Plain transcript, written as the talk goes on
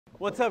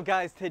What's up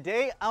guys?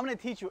 Today I'm going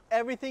to teach you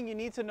everything you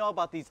need to know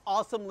about these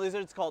awesome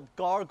lizards called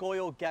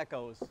gargoyle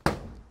geckos.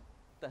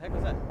 The heck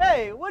was that?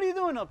 Hey, what are you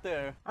doing up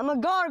there? I'm a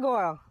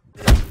gargoyle.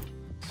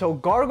 So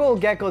gargoyle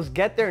geckos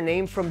get their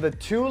name from the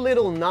two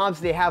little knobs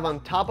they have on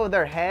top of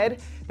their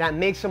head that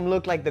makes them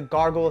look like the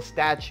gargoyle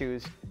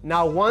statues.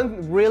 Now,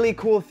 one really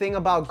cool thing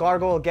about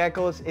gargoyle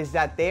geckos is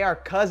that they are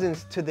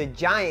cousins to the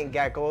giant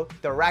gecko,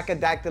 the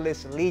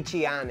Rhacodactylus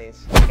leachianus.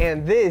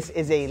 And this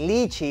is a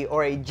leachy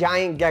or a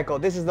giant gecko.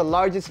 This is the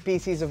largest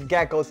species of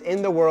geckos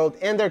in the world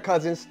and they're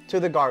cousins to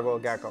the gargoyle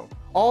gecko.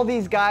 All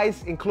these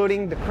guys,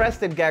 including the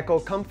crested gecko,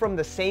 come from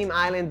the same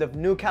island of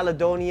New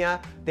Caledonia.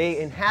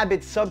 They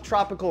inhabit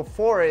subtropical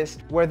forests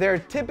where they're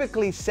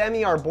typically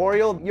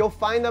semi-arboreal. You'll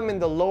find them in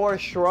the lower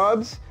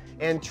shrubs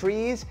and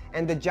trees,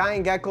 and the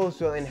giant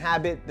geckos will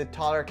inhabit the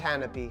taller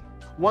canopy.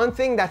 One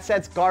thing that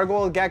sets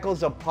gargoyle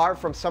geckos apart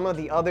from some of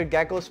the other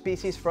gecko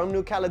species from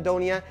New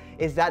Caledonia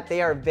is that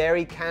they are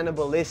very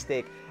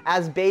cannibalistic.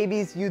 As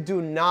babies, you do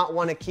not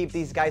want to keep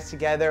these guys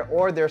together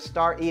or they'll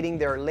start eating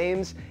their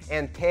limbs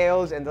and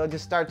tails and they'll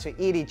just start to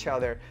eat each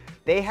other.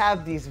 They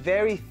have these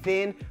very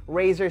thin,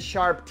 razor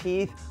sharp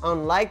teeth,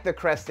 unlike the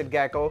crested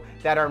gecko,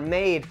 that are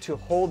made to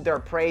hold their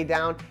prey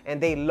down, and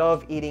they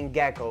love eating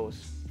geckos.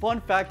 Fun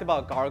fact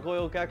about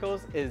gargoyle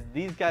geckos is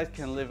these guys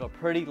can live a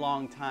pretty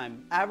long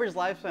time. Average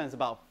lifespan is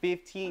about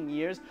 15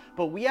 years,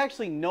 but we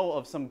actually know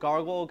of some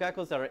gargoyle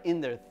geckos that are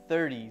in their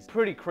 30s.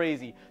 Pretty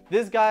crazy.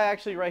 This guy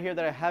actually right here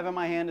that I have in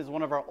my hand is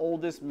one of our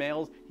oldest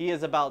males. He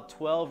is about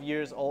 12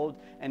 years old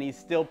and he's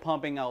still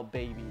pumping out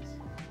babies.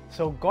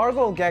 So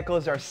gargoyle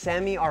geckos are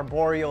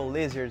semi-arboreal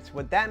lizards.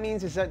 What that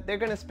means is that they're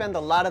gonna spend a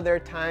lot of their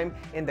time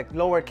in the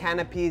lower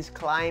canopies,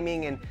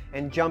 climbing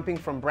and jumping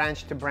from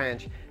branch to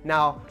branch.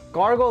 Now,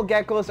 gargoyle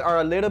geckos are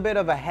a little bit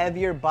of a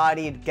heavier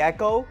bodied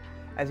gecko.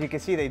 As you can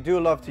see, they do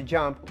love to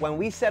jump. When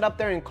we set up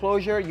their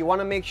enclosure, you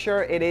wanna make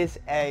sure it is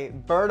a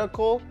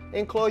vertical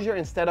enclosure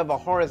instead of a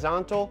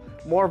horizontal.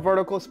 More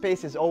vertical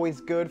space is always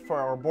good for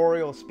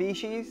arboreal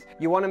species.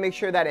 You wanna make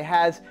sure that it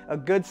has a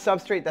good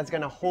substrate that's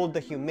gonna hold the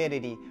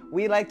humidity.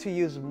 We like to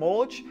use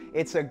mulch.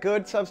 It's a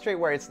good substrate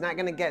where it's not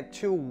gonna get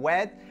too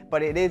wet,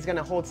 but it is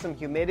gonna hold some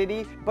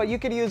humidity. But you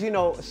could use,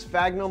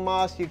 sphagnum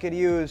moss, you could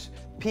use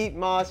peat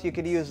moss, you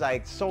could use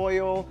like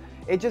soil.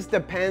 It just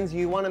depends.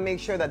 You want to make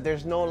sure that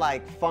there's no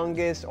like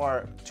fungus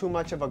or too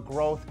much of a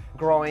growth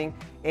growing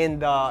in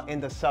the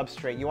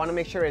substrate. You want to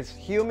make sure it's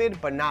humid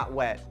but not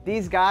wet.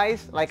 These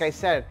guys, like I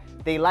said,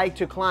 they like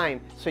to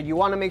climb. So you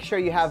want to make sure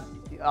you have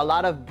a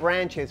lot of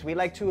branches. We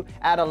like to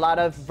add a lot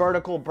of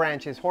vertical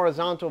branches,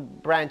 horizontal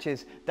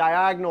branches,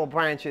 diagonal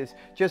branches,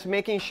 just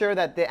making sure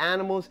that the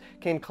animals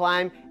can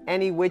climb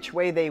any which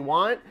way they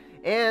want,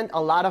 and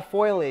a lot of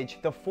foliage.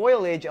 The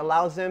foliage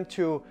allows them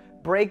to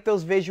break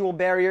those visual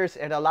barriers.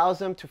 It allows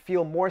them to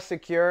feel more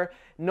secure.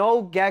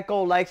 No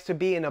gecko likes to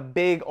be in a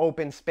big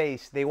open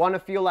space. They want to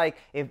feel like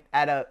if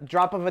at a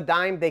drop of a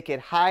dime they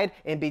could hide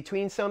in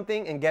between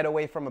something and get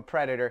away from a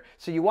predator.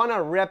 So you want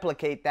to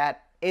replicate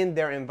that in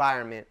their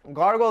environment.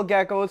 Gargoyle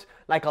geckos,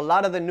 like a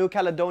lot of the New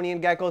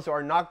Caledonian geckos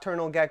or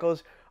nocturnal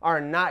geckos,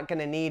 are not going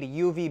to need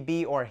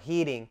UVB or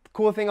heating. The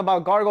cool thing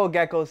about gargoyle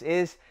geckos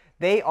is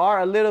they are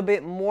a little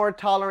bit more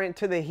tolerant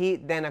to the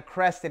heat than a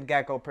crested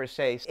gecko per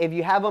se. If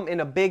you have them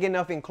in a big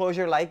enough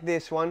enclosure like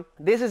this one,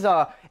 this is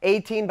a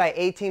 18 by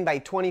 18 by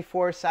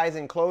 24 size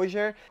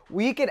enclosure.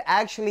 We could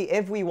actually,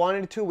 if we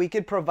wanted to, we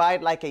could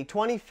provide like a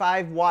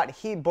 25-watt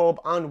heat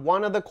bulb on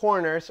one of the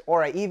corners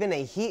or even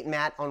a heat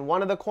mat on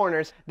one of the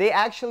corners. They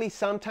actually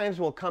sometimes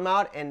will come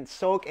out and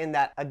soak in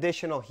that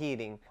additional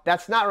heating.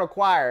 That's not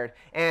required.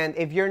 And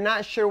if you're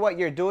not sure what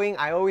you're doing,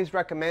 I always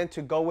recommend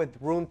to go with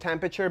room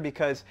temperature,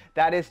 because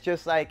that is just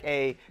like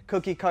a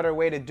cookie cutter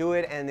way to do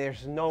it, and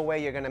there's no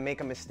way you're gonna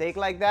make a mistake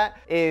like that.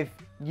 If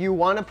you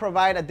want to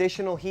provide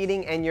additional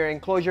heating and your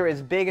enclosure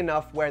is big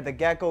enough where the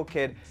gecko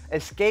could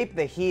escape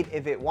the heat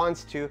if it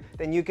wants to,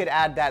 then you could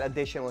add that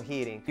additional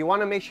heating. You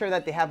want to make sure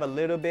that they have a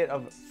little bit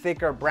of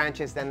thicker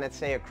branches than, let's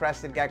say, a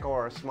crested gecko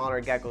or a smaller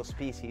gecko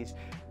species.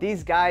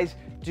 These guys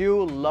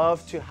do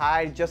love to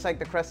hide just like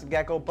the crested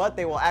gecko, but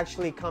they will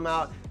actually come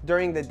out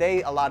during the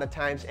day a lot of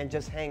times and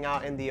just hang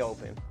out in the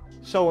open.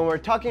 So when we're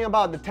talking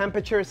about the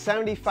temperature,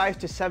 75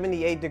 to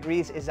 78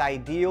 degrees is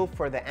ideal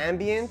for the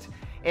ambient.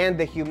 And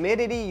the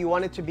humidity, you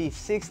want it to be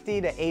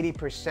 60 to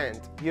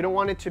 80%. You don't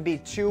want it to be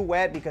too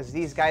wet, because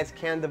these guys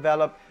can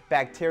develop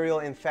bacterial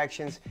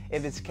infections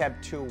if it's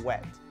kept too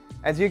wet.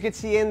 As you can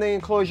see in the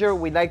enclosure,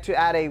 we like to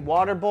add a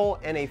water bowl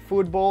and a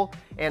food bowl,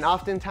 and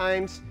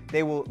oftentimes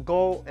they will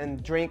go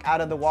and drink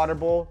out of the water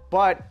bowl.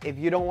 But if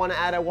you don't want to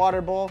add a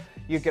water bowl,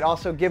 you could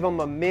also give them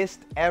a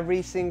mist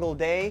every single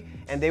day,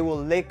 and they will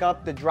lick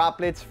up the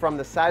droplets from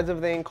the sides of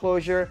the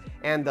enclosure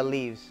and the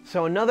leaves.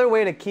 So another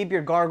way to keep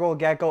your gargoyle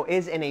gecko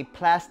is in a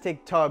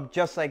plastic tub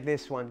just like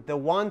this one. The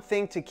one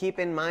thing to keep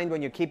in mind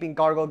when you're keeping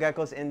gargoyle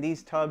geckos in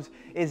these tubs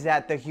is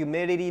that the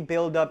humidity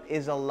buildup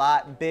is a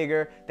lot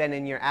bigger than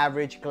in your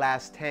average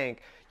glass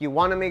tank. You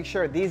want to make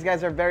sure these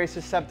guys are very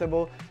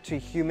susceptible to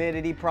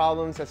humidity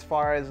problems as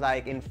far as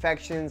like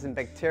infections and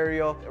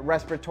bacterial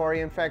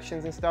respiratory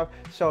infections and stuff.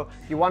 So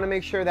you want to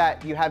make sure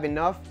that you have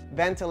enough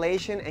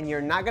ventilation and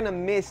you're not going to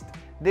mist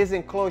this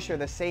enclosure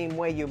the same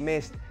way you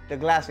missed the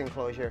glass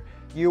enclosure.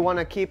 You want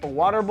to keep a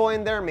water bowl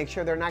in there, make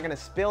sure they're not going to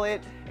spill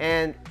it,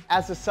 and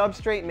as a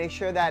substrate, make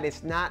sure that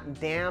it's not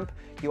damp.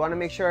 You want to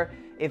make sure,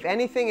 if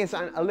anything, is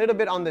a little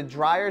bit on the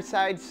drier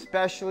side,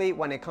 especially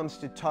when it comes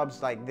to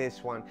tubs like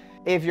this one.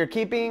 If you're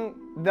keeping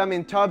them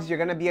in tubs, you're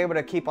going to be able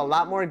to keep a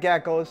lot more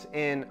geckos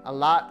in a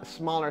lot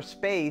smaller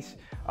space,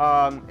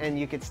 and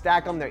you could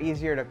stack them. They're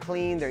easier to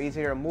clean, they're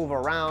easier to move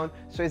around.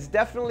 So it's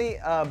definitely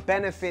a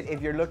benefit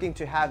if you're looking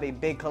to have a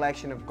big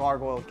collection of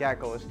gargoyle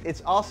geckos.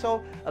 It's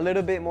also a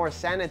little bit more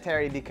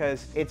sanitary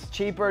because it's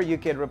cheaper. You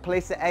could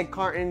replace the egg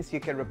cartons, you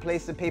could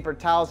replace the paper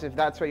towels if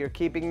that's what you're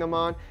keeping them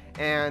on,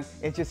 and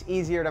it's just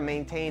easier to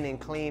maintain and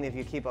clean if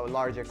you keep a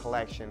larger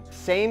collection.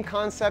 Same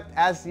concept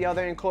as the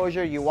other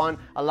enclosure. You want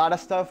a lot of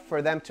stuff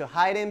for them to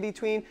hide in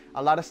between,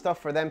 a lot of stuff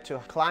for them to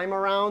climb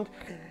around,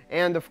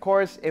 and of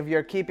course, if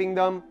you're keeping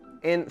them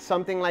in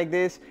something like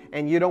this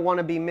and you don't want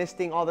to be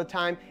misting all the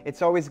time,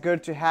 it's always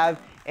good to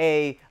have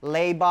a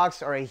lay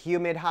box or a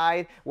humid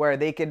hide where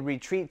they could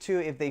retreat to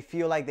if they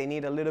feel like they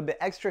need a little bit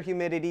extra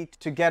humidity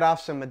to get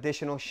off some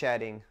additional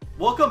shedding.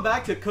 Welcome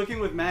back to Cooking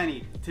with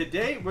Manny.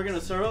 Today we're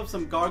gonna serve up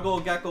some gargoyle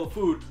gecko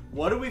food.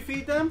 What do we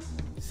feed them?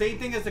 Same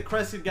thing as the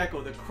crested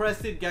gecko. The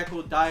crested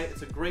gecko diet.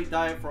 It's a great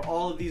diet for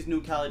all of these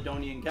New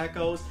Caledonian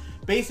geckos.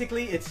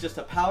 Basically, it's just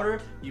a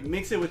powder. You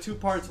mix it with 2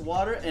 parts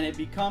water and it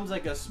becomes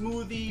like a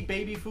smoothie,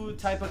 baby food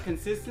type of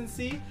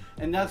consistency.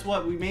 And that's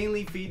what we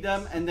mainly feed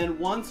them. And then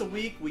once a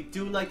week, we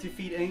do like to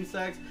feed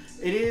insects.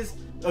 It is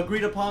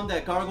agreed upon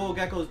that gargoyle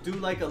geckos do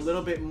like a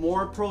little bit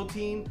more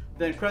protein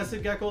than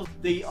crested geckos.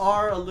 They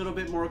are a little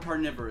bit more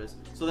carnivorous.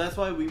 So that's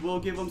why we will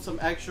give them some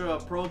extra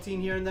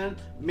protein here and then,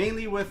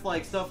 mainly with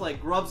like stuff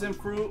like grubs and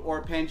fruit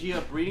or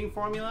Pangea breeding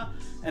formula.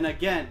 And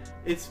again,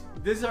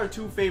 these are our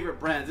 2 favorite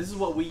brands. This is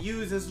what we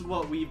use. This is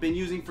what we've been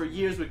using for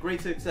years with great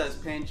success,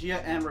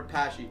 Pangea and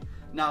Rapashi.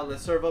 Now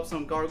let's serve up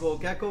some gargoyle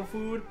gecko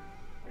food.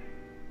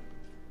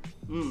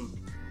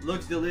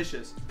 Looks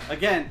delicious.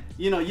 Again,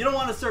 you know, you don't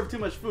want to serve too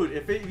much food.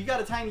 If you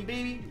got a tiny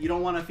baby, you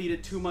don't want to feed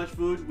it too much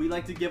food. We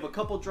like to give a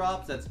couple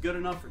drops. That's good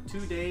enough for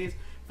 2 days.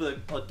 For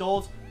the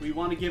adults, we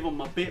want to give them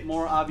a bit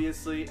more,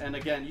 obviously. And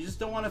again, you just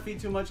don't want to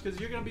feed too much because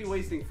you're going to be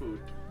wasting food.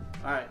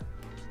 All right.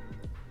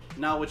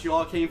 Now what you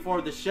all came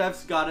for, the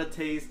chef's got to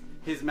taste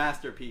his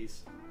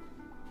masterpiece.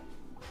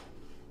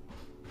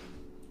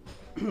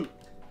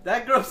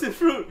 That grubs and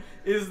fruit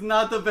is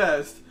not the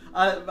best.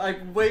 I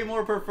way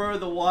more prefer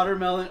the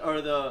watermelon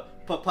or the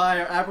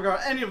papaya or apricot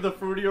or any of the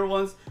fruitier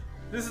ones.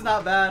 This is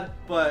not bad,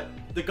 but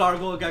the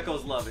gargoyle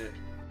geckos love it.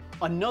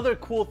 Another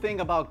cool thing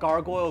about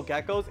gargoyle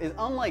geckos is,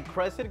 unlike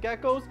crested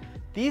geckos,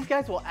 these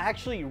guys will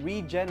actually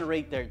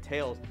regenerate their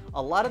tails.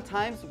 A lot of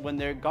times when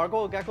their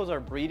gargoyle geckos are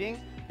breeding,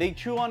 they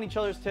chew on each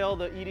other's tail,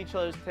 they'll eat each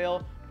other's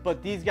tail,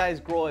 but these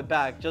guys grow it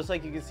back. Just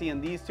like you can see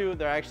in these 2,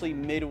 they're actually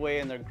midway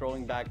in their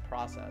growing back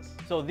process.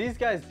 So these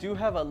guys do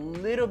have a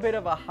little bit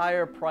of a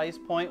higher price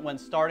point when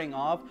starting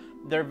off.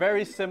 They're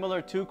very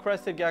similar to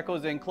crested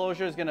geckos. The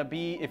enclosure is gonna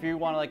be, if you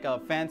want like a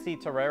fancy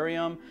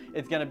terrarium,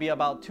 it's gonna be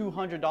about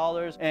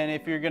 $200. And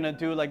if you're gonna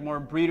do like more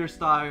breeder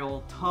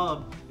style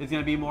tub, it's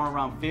gonna be more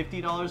around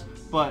 $50.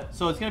 But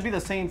so it's gonna be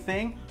the same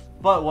thing.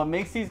 But what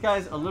makes these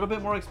guys a little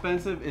bit more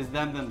expensive is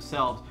them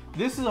themselves.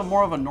 This is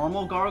more of a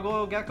normal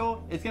gargoyle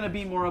gecko. It's gonna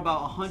be more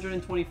about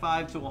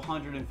 $125 to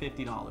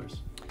 $150.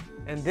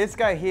 And this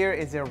guy here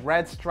is a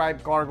red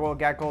striped gargoyle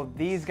gecko.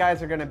 These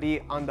guys are gonna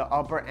be on the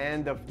upper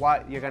end of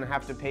what you're gonna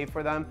have to pay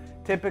for them.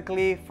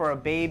 Typically for a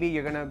baby,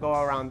 you're gonna go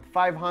around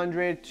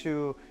 500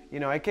 to, you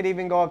know, it could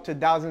even go up to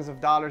thousands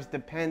of dollars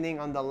depending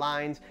on the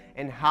lines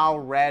and how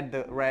red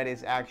the red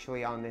is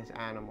actually on this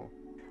animal.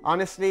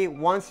 Honestly,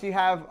 once you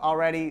have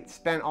already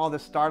spent all the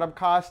startup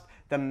costs,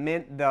 the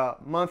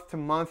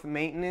month-to-month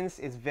maintenance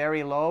is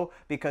very low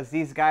because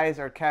these guys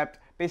are kept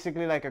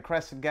basically like a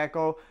crested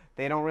gecko.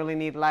 They don't really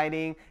need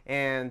lighting,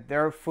 and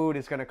their food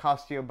is going to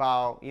cost you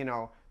about, you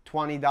know,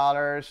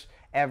 $20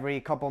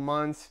 every couple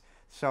months.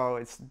 So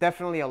it's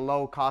definitely a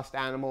low-cost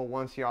animal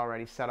once you're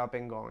already set up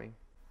and going.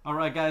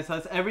 Alright guys,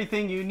 that's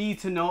everything you need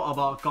to know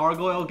about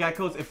gargoyle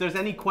geckos. If there's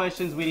any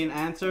questions we didn't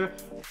answer,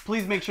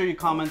 please make sure you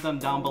comment them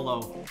down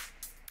below.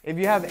 If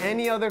you have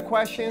any other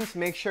questions,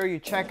 make sure you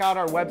check out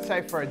our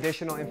website for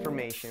additional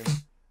information.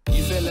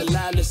 You feel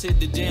alive, let's hit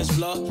the dance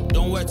floor.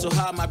 Don't work too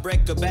hard, might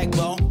break a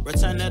backbone.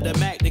 Return of the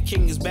Mac, the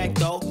king is back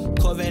though.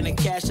 Corvette and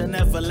cash, I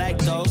never lack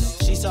those.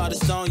 She saw the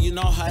stone, you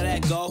know how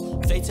that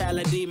go.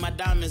 Fatality, my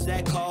diamonds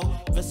that cold.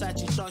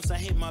 Versace trunks, I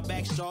hit my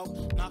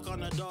backstroke. Knock on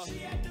the door,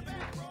 he at the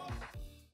back, bro.